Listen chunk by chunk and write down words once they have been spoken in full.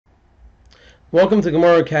Welcome to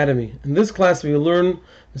Gemara Academy. In this class we will learn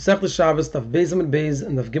Masechta Shabbos, Daf Beis Amud Beis,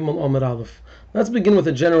 and Daf Gimel Amud Aleph. Let's begin with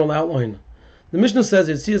a general outline. The Mishnah says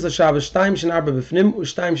Yetzias HaShabbos Shtayim Shin Arba B'fnim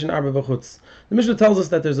U'Shtayim Shin Arba B'chutz. The Mishnah tells us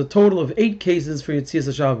that there's a total of 8 cases for Yetzias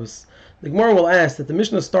HaShabbos. The Gemara will ask that the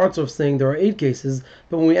Mishnah starts off saying there are 8 cases,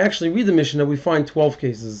 but when we actually read the Mishnah we find 12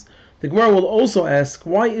 cases. The Gemara will also ask,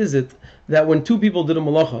 why is it that when 2 people did a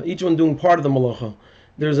malacha, each one doing part of the malacha,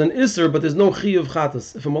 there's an isser, but there's no chiyuv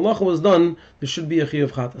chatas. If a malacha was done, there should be a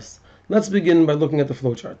chiyuv chatas. Let's begin by looking at the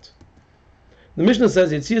flowchart. The Mishnah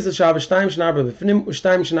says, Yetzias HaShabbos Shtayim Shin Arba B'fnim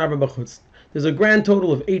U'Shtayim Shin Arba B'chutz. There's a grand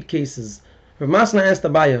total of 8 cases. Rav Masna asked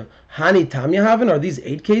Abaya, Hani Tam Yahavin, are these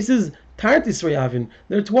 8 cases? Tarti Sriyavin,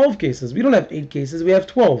 there are 12 cases. We don't have 8 cases, we have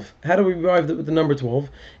 12. How do we arrive with the number 12?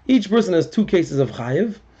 Each person has 2 cases of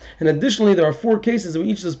chayiv, and additionally there are 4 cases where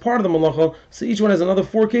each is part of the malacha, so each one has another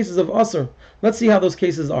 4 cases of asr. Let's see how those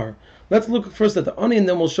cases are. Let's look first at the ani, and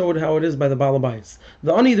then we'll show it how it is by the Baal Habayis.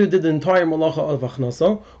 The ani either did the entire malacha of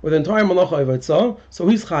achnasa or the entire malacha of eitzah, so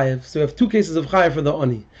he's chayiv. So we have 2 cases of chayiv for the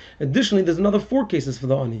ani. Additionally, there's another 4 cases for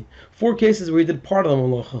the ani. 4 cases where he did part of the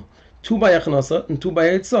malacha. 2 by achnasa and 2 by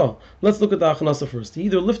eitzah. Let's look at the achnasa first. He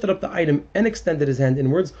either lifted up the item and extended his hand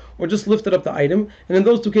inwards, or just lifted up the item, and in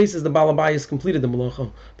those 2 cases the Baal Habayis completed the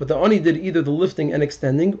malacha. But the ani did either the lifting and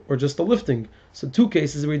extending, or just the lifting. So 2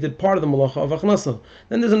 cases where he did part of the malacha of achnasa.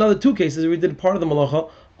 Then there's another 2 cases where he did part of the malacha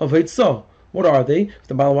of eitzah. What are they? If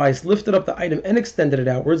the Baal Habayis lifted up the item and extended it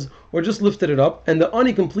outwards, or just lifted it up, and the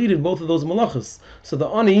ani completed both of those malachas. So the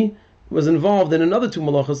ani was involved in another 2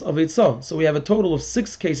 malachas of eitzah. So we have a total of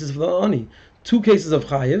 6 cases for the ani. 2 cases of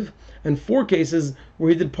chayiv, and 4 cases where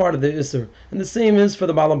he did part of the isser. And the same is for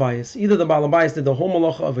the Baal Habayis. Either the Baal Habayis did the whole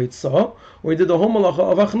malacha of eitzah, or he did the whole malacha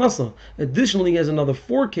of achnasa. Additionally, he has another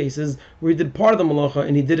 4 cases where he did part of the malacha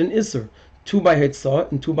and he did an isser. 2 by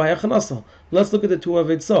eitzah and 2 by achnasa. Let's look at the 2 of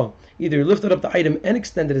eitzah. Either he lifted up the item and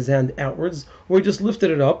extended his hand outwards, or he just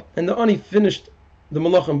lifted it up, and the ani finished the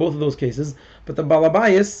malacha in both of those cases. But the Baal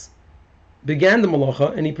Habayis began the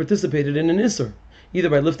malacha and he participated in an isser, either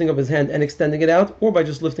by lifting up his hand and extending it out, or by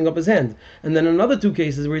just lifting up his hand. And then another 2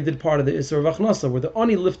 cases where he did part of the isser of achnasa, where the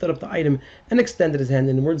ani lifted up the item and extended his hand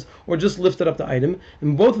inwards, or just lifted up the item.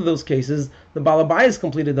 In both of those cases, the Baal Habayis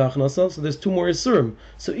completed the achnasa, so there's 2 more issurim.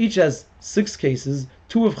 So each has 6 cases,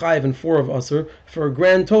 2 of chayiv and 4 of asr, for a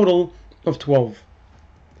grand total of 12.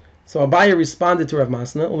 So Abaya responded to Rav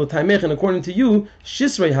Masna, and according to you,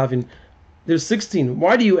 Shisrei Havin, there's 16.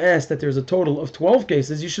 Why do you ask that there's a total of 12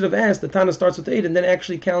 cases? You should have asked the Tana starts with 8 and then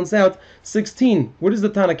actually counts out 16. Where does the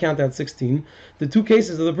Tana count out 16? The 2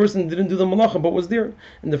 cases of the person didn't do the malacha but was there.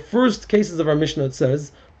 In the first cases of our Mishnah it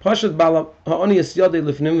says, Pashat ha'ani yadei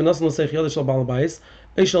lifnim v'nasan l'seich yadei shel Baal Habayis.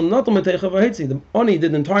 The ani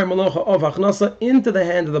did the entire malacha of achnasa into the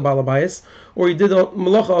hand of the Baal Habayis, or he did a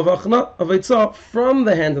malacha of eitzah from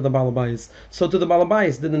the hand of the Baal Habayis. So to the Baal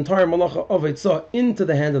Habayis did the entire malacha of eitzah into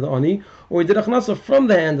the hand of the ani, or he did achnasa from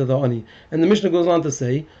the hand of the ani. And the Mishnah goes on to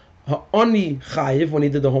say, ani chayiv when he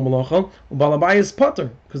did the whole malacha, Baal Habayis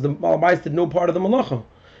pater, because the Baal Habayis did no part of the malacha.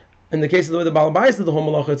 In the case of the way the Baal Habayis did the whole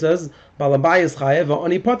malacha, it says Baal Habayis chayev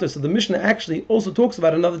ani pater. So the Mishnah actually also talks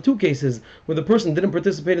about another 2 cases where the person didn't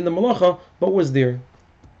participate in the malacha but was there.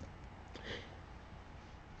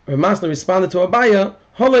 Rav Masna responded to Abaya,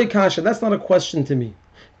 Halei kasha, that's not a question to me.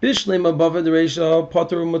 Bishleim above the reisha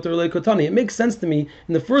pater muter lekotani. It makes sense to me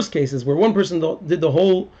in the first cases where one person did the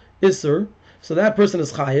whole isser, so that person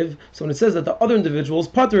is chayev. So when it says that the other individual is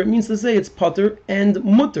pater, it means to say it's pater and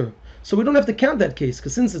muter. So we don't have to count that case,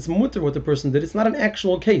 because since it's mutter what the person did, it's not an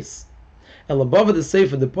actual case. El above the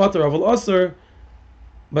sefer the pater of al asr,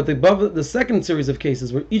 but above the second series of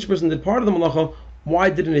cases where each person did part of the malacha, why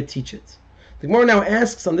didn't it teach it? The Gemara now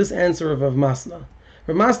asks on this answer of Rav Masna.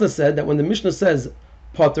 Rav Masna said that when the Mishnah says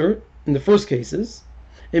pater in the first cases,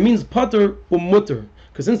 it means pater mutter,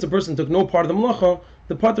 because since the person took no part of the malacha,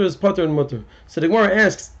 the pater is pater and mutter. So the Gemara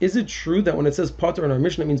asks, is it true that when it says pater in our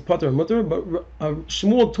Mishnah it means pater and mutter? But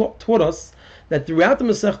Shmuel taught us that throughout the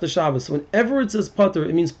Masechta Shabbos, whenever it says pater,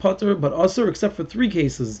 it means pater but asur, except for 3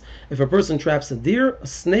 cases. If a person traps a deer, a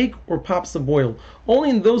snake, or pops a boil. Only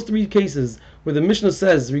in those 3 cases where the Mishnah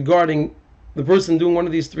says regarding the person doing one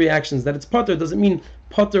of these 3 actions that it's pater, doesn't mean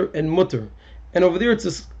pater and mutter. And over there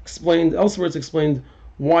it's explained, elsewhere it's explained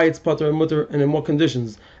why it's pater and mutter and in what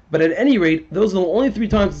conditions. But at any rate, those are the only 3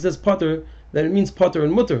 times it says pater that it means pater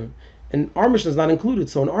and mutter. And our Mishnah is not included.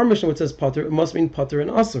 So in our Mishnah when it says pater, it must mean pater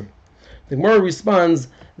and asur. The Gemara responds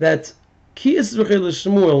that Ki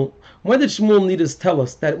Shmuel, when did Shmuel need to tell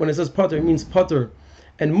us that when it says pater, it means pater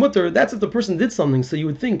And mutter, that's if the person did something. So you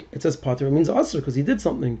would think it says pater, it means asr because he did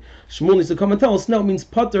something. Shmuel needs to come and tell us, no, it means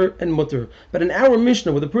pater and mutter. But in our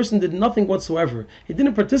Mishnah, where the person did nothing whatsoever, he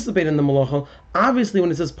didn't participate in the malacha, obviously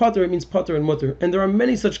when it says pater, it means pater and mutter. And there are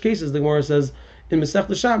many such cases, the Gemara says, in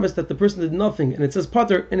Masechta Shabbos, that the person did nothing, and it says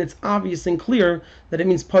pater, and it's obvious and clear that it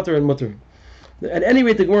means pater and mutter. At any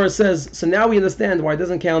rate, the Gemara says, so now we understand why it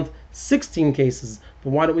doesn't count 16 cases, but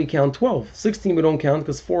why don't we count 12? 16 we don't count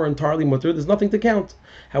because 4 are entirely mutter, there's nothing to count.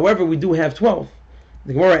 However, we do have 12.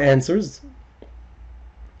 The Gemara answers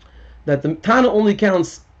that the Tana only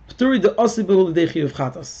counts the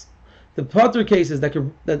pater cases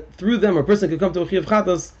that through them a person could come to a chiyuv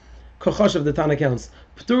chatas, kochashav the Tana counts.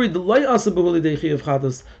 The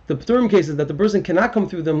pturim cases that the person cannot come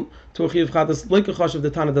through them to a chiyuv chatas, like kochashav the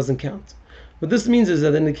Tana doesn't count. What this means is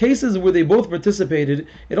that in the cases where they both participated,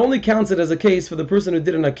 it only counts it as a case for the person who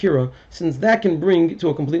did an akira, since that can bring to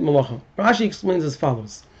a complete malacha. Rashi explains as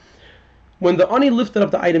follows. When the ani lifted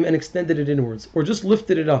up the item and extended it inwards, or just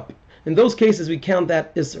lifted it up, in those cases we count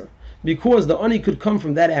that isser, because the ani could come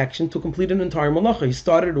from that action to complete an entire malacha. He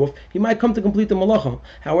started it off, he might come to complete the malacha.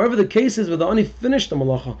 However, the cases where the ani finished the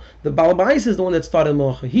malacha, the balabais is the one that started the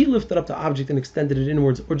malacha. He lifted up the object and extended it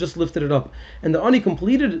inwards, or just lifted it up. And the ani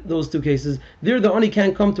completed those two cases. There, the ani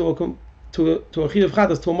can't come to a chiyuv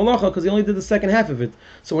chatas, to a malacha, because he only did the second half of it.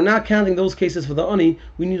 So we're not counting those cases for the ani.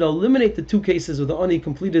 We need to eliminate the two cases where the ani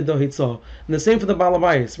completed the hitzah. And the same for the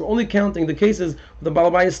balabayas. We're only counting the cases where the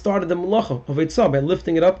balabayas started the malacha of hitzah by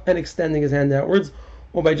lifting it up and extending his hand outwards,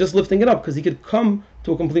 or by just lifting it up, because he could come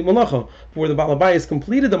to a complete malacha. But where the balabayas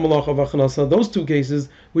completed the malacha of achanasa, those two cases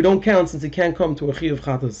we don't count, since he can't come to a chiyuv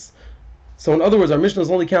chatas. So in other words, our Mishnah is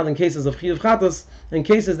only counting cases of chiyuv chatas and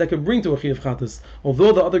cases that could bring to a chiyuv chatas,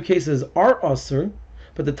 although the other cases are asr,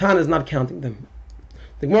 but the Tana is not counting them.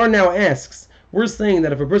 The Gemara now asks, we're saying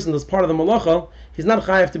that if a person does part of the malacha, he's not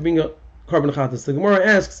chayav to bring a carbon chatas. The Gemara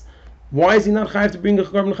asks, why is he not chayav to bring a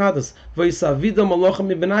carbon chatas? But a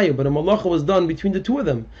malacha was done between the two of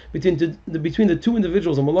them, between the two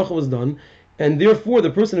individuals. A malacha was done, and therefore the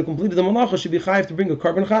person who completed the malacha should be chayav to bring a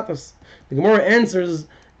carbon chatas. The Gemara answers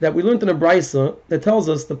that we learned in a brisa that tells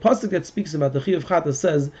us, the pasuk that speaks about the chiyuv chatas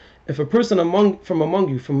says, if a person from among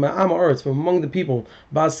you, from ma'am ha'aretz, from among the people,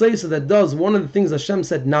 ba'aseisa, that does one of the things Hashem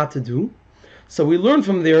said not to do, so we learn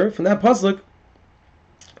from that pasuk,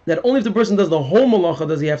 that only if the person does the whole malacha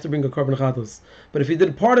does he have to bring a carbon chatas. But if he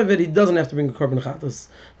did part of it, he doesn't have to bring a carbon chatas.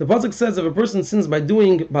 The pasuk says if a person sins by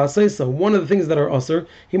doing ba'aseisa, one of the things that are asr,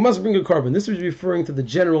 he must bring a carbon. This is referring to the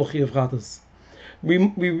general chiyuv chatas. We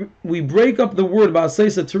break up the word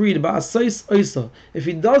ba'aseisa to read ba'aseis oisa. If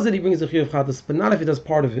he does it, he brings a chiyuv chatas, but not if he does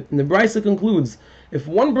part of it. And the brisa concludes, if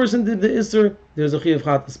one person did the isser, there's a chiyuv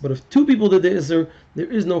chatas. But if two people did the isser, there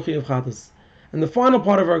is no chiyuv chatas. And the final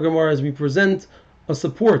part of our Gemara is we present a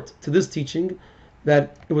support to this teaching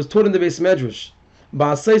that it was taught in the Beis Medrash.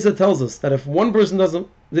 Ba'aseisa tells us that if one person does the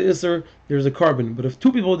isser, there's a carbon. But if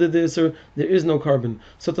two people did the isser, there is no carbon.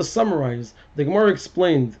 So to summarize, the Gemara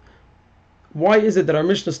explained why is it that our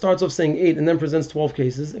Mishnah starts off saying 8 and then presents 12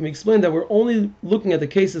 cases, and we explained that we're only looking at the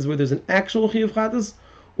cases where there's an actual chiyuv chatas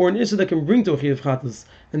or an issue that can bring to a chiyuv chatas,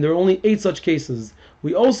 and there are only 8 such cases.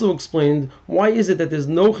 We also explained why is it that there's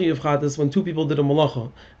no chiyuv chatas when two people did a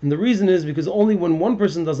malacha, and the reason is because only when one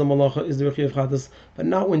person does a malacha is there a chiyuv chatas, but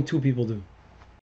not when two people do.